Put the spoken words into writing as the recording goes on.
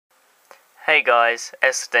Hey guys,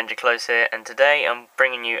 AirsoftDangerClose here, and today I'm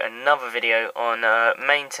bringing you another video on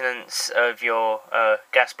maintenance of your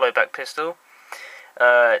gas blowback pistol.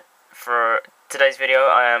 For today's video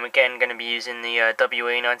I am again going to be using the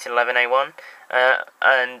WE1911A1,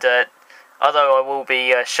 and although I will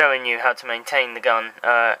be showing you how to maintain the gun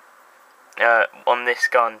on this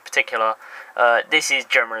gun in particular, this is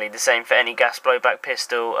generally the same for any gas blowback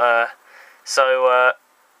pistol,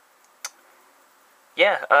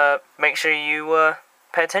 make sure you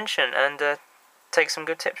pay attention and take some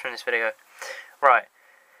good tips from this video. Right,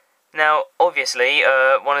 now obviously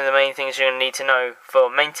one of the main things you're going to need to know for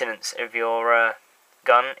maintenance of your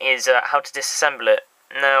gun is how to disassemble it.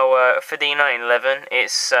 Now for the 1911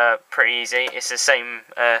 it's pretty easy. It's the same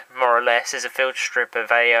more or less as a field strip of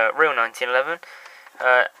a real 1911.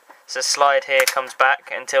 So the slide here comes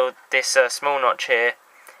back until this small notch here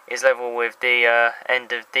is level with the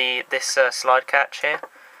end of this slide catch here.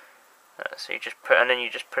 So you just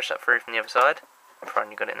push that through from the other side,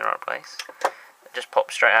 providing you got it in the right place. It just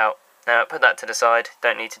pops straight out. Now put that to the side.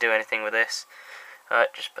 Don't need to do anything with this.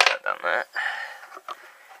 Just put that down there.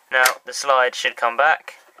 Now the slide should come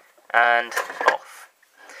back and off.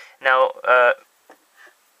 Now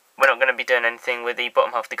we're not going to be doing anything with the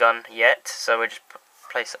bottom half of the gun yet, so we'll just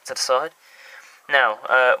place that to the side.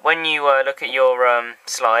 Now, when you look at your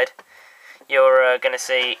slide, you're going to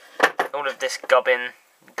see all of this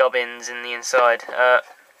gubbins in the inside.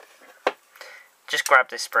 Just grab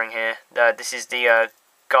this spring here. This is the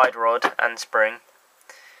guide rod and spring.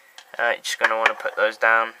 You're just going to want to put those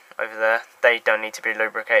down over there. They don't need to be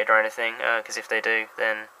lubricated or anything, because if they do,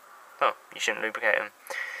 then you shouldn't lubricate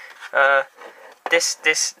them.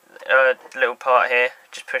 This little part here,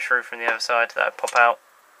 just push through from the other side. That'll pop out.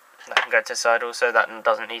 That can go to the side also. That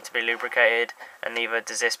doesn't need to be lubricated, and neither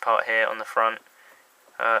does this part here on the front.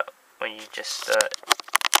 When you just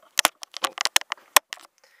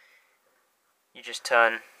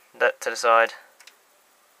turn that to the side,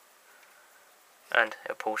 and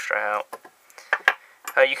it'll pull straight out.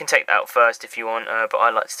 You can take that out first if you want, but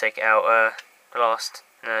I like to take it out last,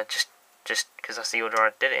 just because that's the order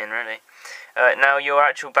I did it in, really. Now your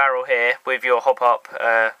actual barrel here with your hop up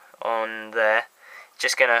on there.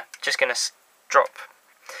 Just gonna drop.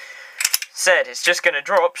 It's just gonna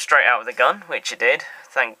drop straight out of the gun, which it did.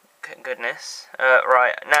 Thank goodness.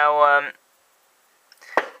 Right now,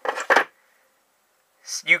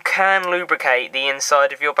 you can lubricate the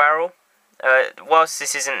inside of your barrel. Whilst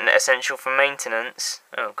this isn't essential for maintenance.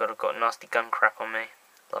 Oh god, I've got nasty gun crap on me.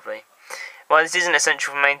 Lovely. While this isn't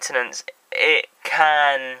essential for maintenance, it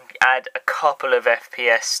can add a couple of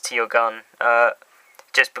FPS to your gun.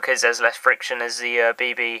 Just because there's less friction as the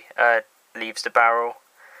BB leaves the barrel.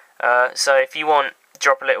 So if you want,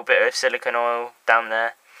 drop a little bit of silicone oil down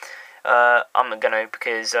there. I'm not going to,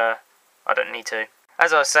 because I don't need to.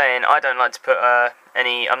 As I was saying, I don't like to put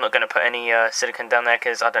I'm not going to put any silicone down there,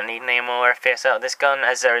 because I don't need any more FPS out of this gun,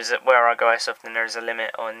 as there is, where I go airsoft, and there is a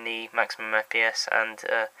limit on the maximum FPS, and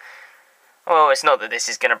well, it's not that this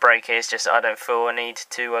is going to break it, it's just I don't feel a need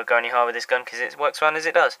to go any higher with this gun, because it works fine as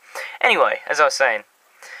it does. Anyway, as I was saying,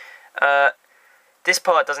 this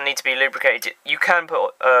part doesn't need to be lubricated. You can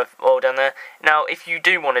put oil down there. Now, if you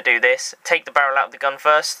do want to do this, take the barrel out of the gun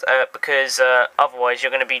first, because otherwise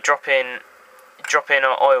you're going to be dropping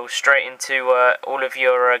oil straight into all of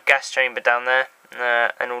your gas chamber down there,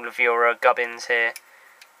 and all of your gubbins here,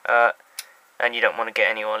 and you don't want to get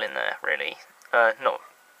any oil in there, really.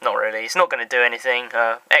 Not really. It's not going to do anything.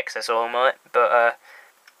 Excess oil might, but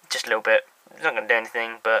just a little bit. It's not going to do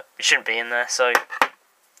anything, but it shouldn't be in there, so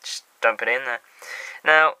just don't put it in there.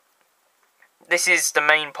 Now, this is the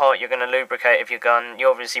main part you're going to lubricate of your gun. You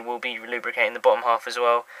obviously will be lubricating the bottom half as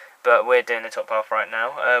well, but we're doing the top half right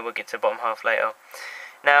now. We'll get to the bottom half later.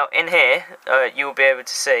 Now, in here, you'll be able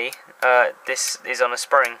to see this is on a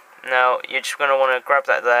spring. Now, you're just going to want to grab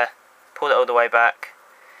that there, pull it all the way back,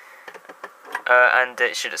 and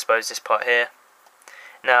it should expose this part here.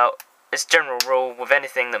 Now, as a general rule, with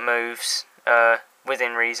anything that moves,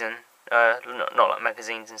 within reason, not like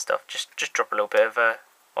magazines and stuff, just drop a little bit of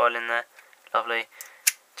oil in there. Lovely.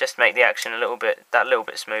 Just make the action that little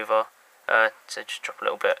bit smoother. So just drop a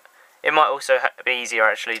little bit. It might also be easier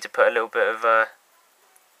actually to put a little bit of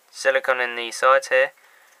silicone in the sides here,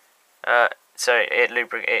 so it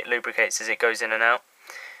lubricates as it goes in and out.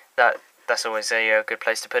 That's always a good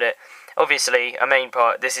place to put it. Obviously, a main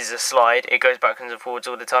part. This is a slide. It goes backwards and forwards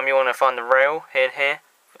all the time. You want to find the rail here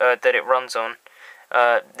that it runs on.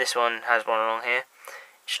 This one has one along here.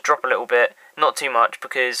 Just drop a little bit, not too much,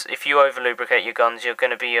 because if you over lubricate your guns, you're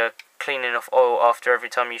going to be cleaning off oil after every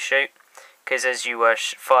time you shoot. Because as you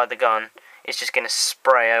fire the gun, it's just going to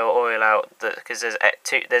spray our oil out because there's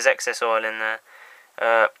excess oil in there,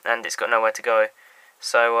 and it's got nowhere to go.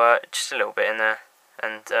 So just a little bit in there,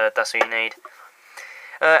 and that's all you need.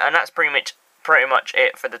 And that's pretty much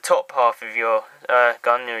it for the top half of your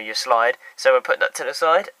gun or your slide. So we'll put that to the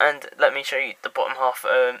side, and let me show you the bottom half.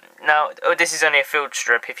 Now, this is only a field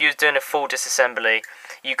strip. If you was doing a full disassembly,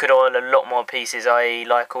 you could oil a lot more pieces, i.e.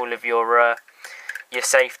 like all of your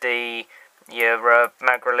safety, your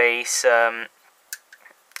mag release,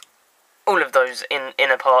 all of those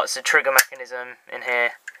inner parts, the trigger mechanism in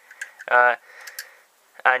here,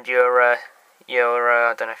 and your I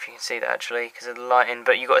don't know if you can see that actually because of the lighting,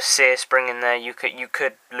 but you got a sear spring in there. You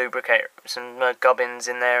could lubricate some gubbins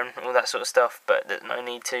in there and all that sort of stuff, but there's no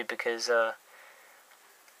need to because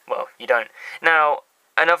well, you don't. Now,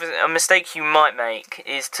 a mistake you might make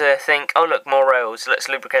is to think, oh look, more rails, let's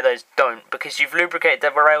lubricate those. Don't, because you've lubricated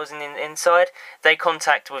the rails in the inside. They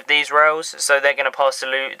contact with these rails, so they're going to pass the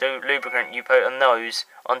lubricant you put on those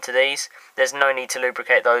onto these. There's no need to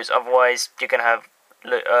lubricate those, otherwise you're going to have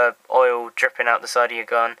oil dripping out the side of your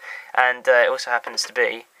gun. And it also happens to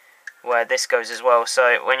be where this goes as well,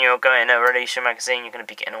 so when you're going to release your magazine, you're going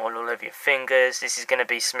to be getting oil all over your fingers. This is going to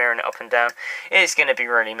be smearing it up and down. It's going to be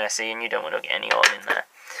really messy, and you don't want to get any oil in there.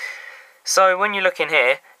 So when you look in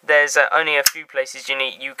here, there's only a few places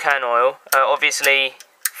you can oil. Obviously,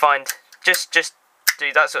 just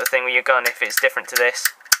do that sort of thing with your gun if it's different to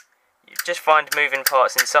this. You just find moving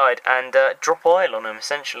parts inside and drop oil on them,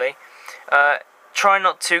 essentially. Try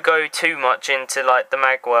not to go too much into like the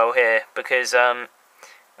mag well here, because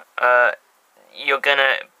you're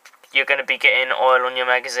gonna be getting oil on your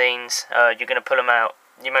magazines. You're gonna pull them out.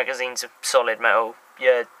 Your magazines are solid metal.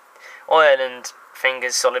 Your oil and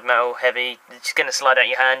fingers solid metal, heavy. It's just gonna slide out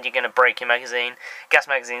your hand. You're gonna break your magazine. Gas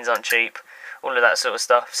magazines aren't cheap. All of that sort of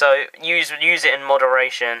stuff. So use it in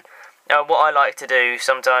moderation. What I like to do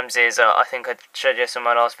sometimes is, I think I showed you this in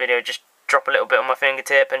my last video, just drop a little bit on my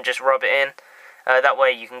fingertip and just rub it in. That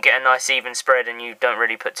way you can get a nice even spread and you don't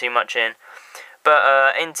really put too much in.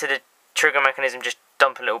 But into the trigger mechanism, just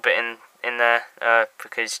dump a little bit in there,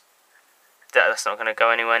 because that's not going to go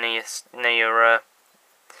anywhere near your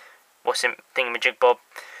what's it, thingamajig bob.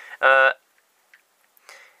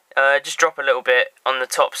 Just drop a little bit on the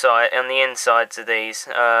top side, on the insides of these,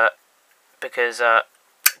 because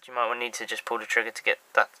you might need to just pull the trigger to get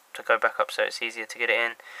that to go back up, so it's easier to get it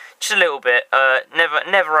in. Just a little bit.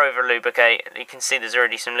 Never over lubricate. You can see there's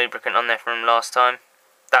already some lubricant on there from last time.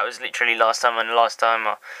 That was literally last time,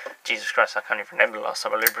 oh, Jesus Christ, I can't even remember the last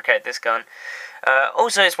time I lubricated this gun.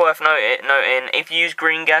 Also, it's worth noting, if you use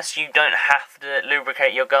green gas, you don't have to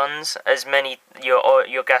lubricate your guns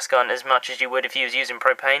your gas gun as much as you would if you was using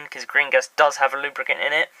propane, because green gas does have a lubricant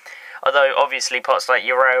in it. Although, obviously, parts like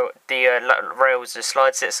your rails the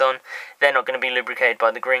slide sits on, they're not going to be lubricated by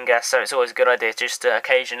the green gas, so it's always a good idea just to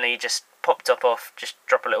occasionally just pop top off, just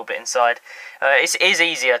drop a little bit inside. It is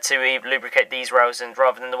easier to lubricate these rails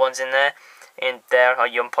rather than the ones in there. I'm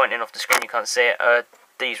pointing off the screen, you can't see it.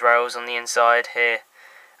 These rails on the inside here.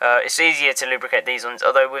 It's easier to lubricate these ones,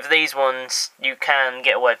 although with these ones you can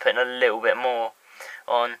get away putting a little bit more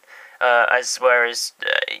on. As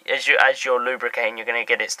you're lubricating, you're going to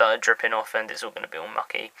get it started dripping off, and it's all going to be all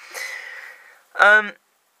mucky.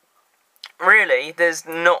 Really, there's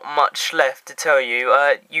not much left to tell you.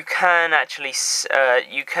 You can actually see a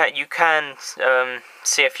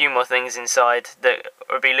few more things inside that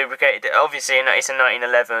will be lubricated. Obviously, it's a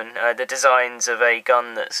 1911. The design's of a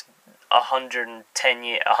gun that's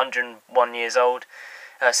 101 years old.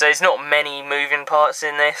 So there's not many moving parts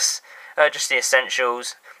in this. Just the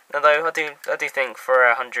essentials. Although I do think for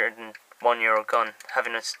a 101-year-old gun,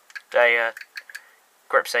 having a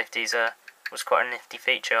grip safeties was quite a nifty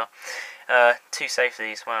feature. 2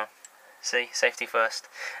 safeties, wow. See, safety first.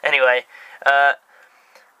 Anyway,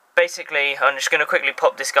 basically, I'm just going to quickly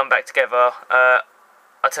pop this gun back together. I'll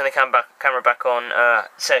turn the camera back on,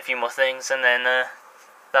 say a few more things, and then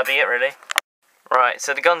that'll be it, really. Right,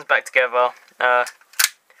 so the gun's back together.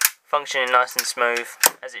 Functioning nice and smooth,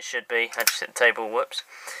 as it should be. I just hit the table, whoops.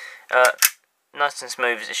 Nice and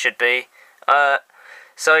smooth as it should be.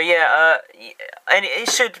 So yeah, and it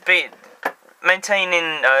should be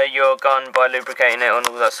maintaining your gun by lubricating it and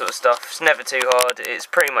all that sort of stuff. It's never too hard. It's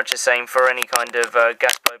pretty much the same for any kind of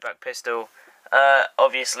gas blowback pistol.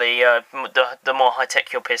 Obviously, the more high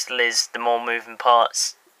tech your pistol is, the more moving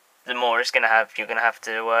parts, the more it's gonna have. You're gonna have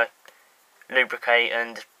to lubricate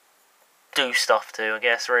and do stuff to, I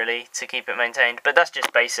guess, really, to keep it maintained. But that's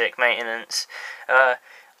just basic maintenance. I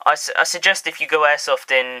suggest if you go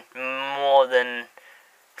airsofting more than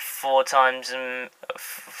 4 times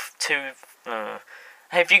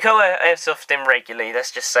if you go airsofting regularly,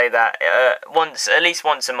 let's just say that at least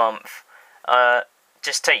once a month,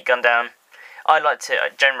 just take your gun down. I like to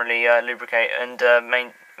generally lubricate and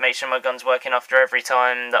make sure my gun's working after every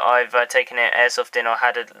time that I've taken it airsofting or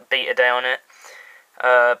had a beta day on it.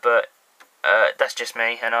 But that's just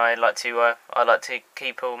me, and I like to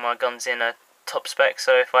keep all my guns in a top spec.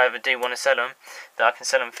 So if I ever do want to sell them, that I can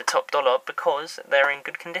sell them for top dollar because they're in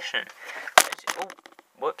good condition. Oh,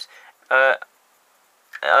 whoops. I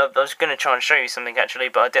was going to try and show you something actually,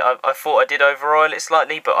 but I thought I did over-oil it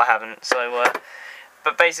slightly, but I haven't. So,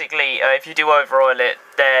 but basically, if you do over-oil it,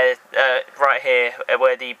 there, right here,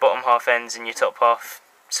 where the bottom half ends and your top half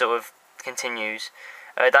sort of continues,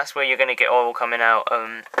 that's where you're going to get oil coming out.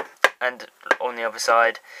 And on the other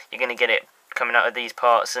side, you're going to get it coming out of these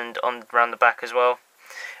parts and around the back as well.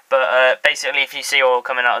 But basically, if you see oil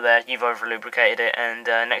coming out of there, you've over-lubricated it, and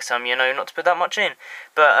next time you know not to put that much in.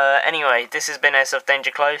 But anyway, this has been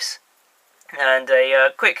AirsoftDangerClose, and a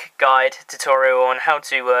quick guide tutorial on how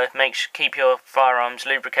to keep your firearms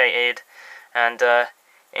lubricated and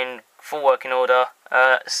in full working order.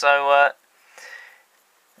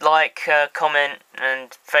 Like, comment,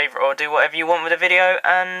 and favourite, or do whatever you want with the video,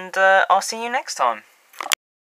 and I'll see you next time.